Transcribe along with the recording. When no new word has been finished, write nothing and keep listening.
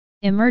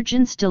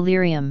Emergence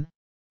delirium,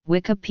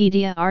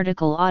 Wikipedia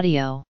article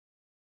audio.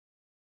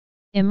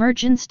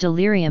 Emergence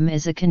delirium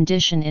is a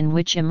condition in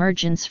which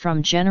emergence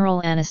from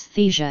general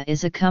anesthesia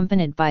is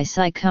accompanied by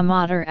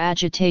psychomotor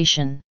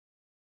agitation.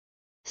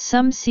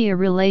 Some see a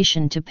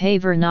relation to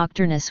pavor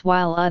nocturnus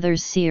while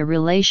others see a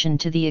relation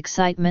to the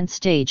excitement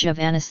stage of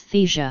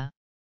anesthesia.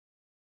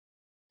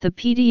 The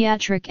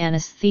pediatric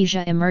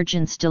anesthesia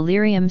emergence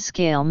delirium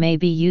scale may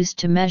be used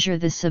to measure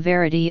the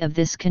severity of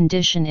this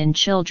condition in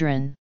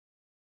children.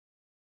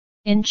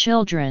 In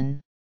children.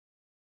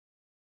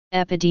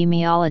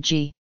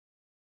 Epidemiology.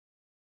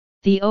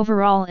 The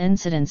overall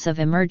incidence of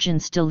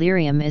emergence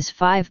delirium is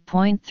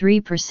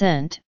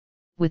 5.3%,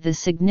 with a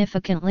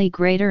significantly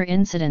greater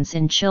incidence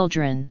in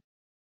children.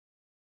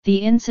 The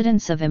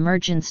incidence of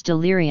emergence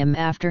delirium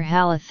after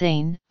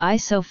halothane,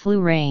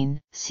 isoflurane,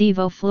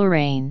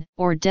 sevoflurane,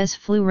 or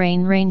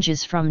desflurane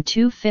ranges from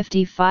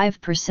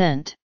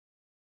 2–55%.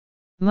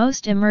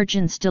 Most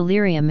emergence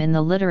delirium in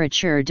the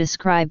literature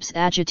describes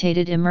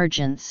agitated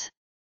emergence.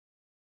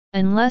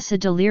 Unless a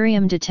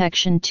delirium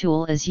detection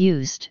tool is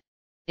used,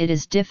 it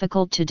is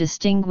difficult to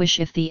distinguish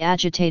if the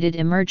agitated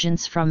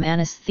emergence from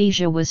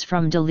anesthesia was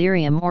from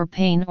delirium or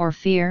pain or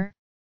fear,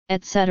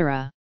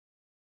 etc.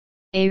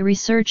 A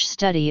research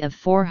study of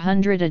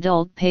 400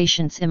 adult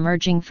patients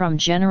emerging from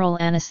general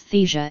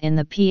anesthesia in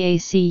the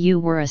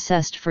PACU were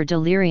assessed for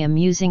delirium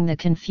using the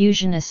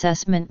confusion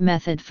assessment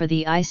method for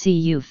the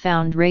ICU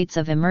found rates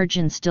of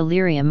emergence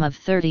delirium of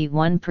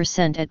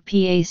 31% at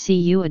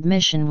PACU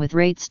admission with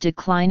rates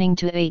declining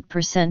to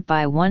 8%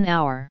 by 1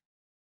 hour.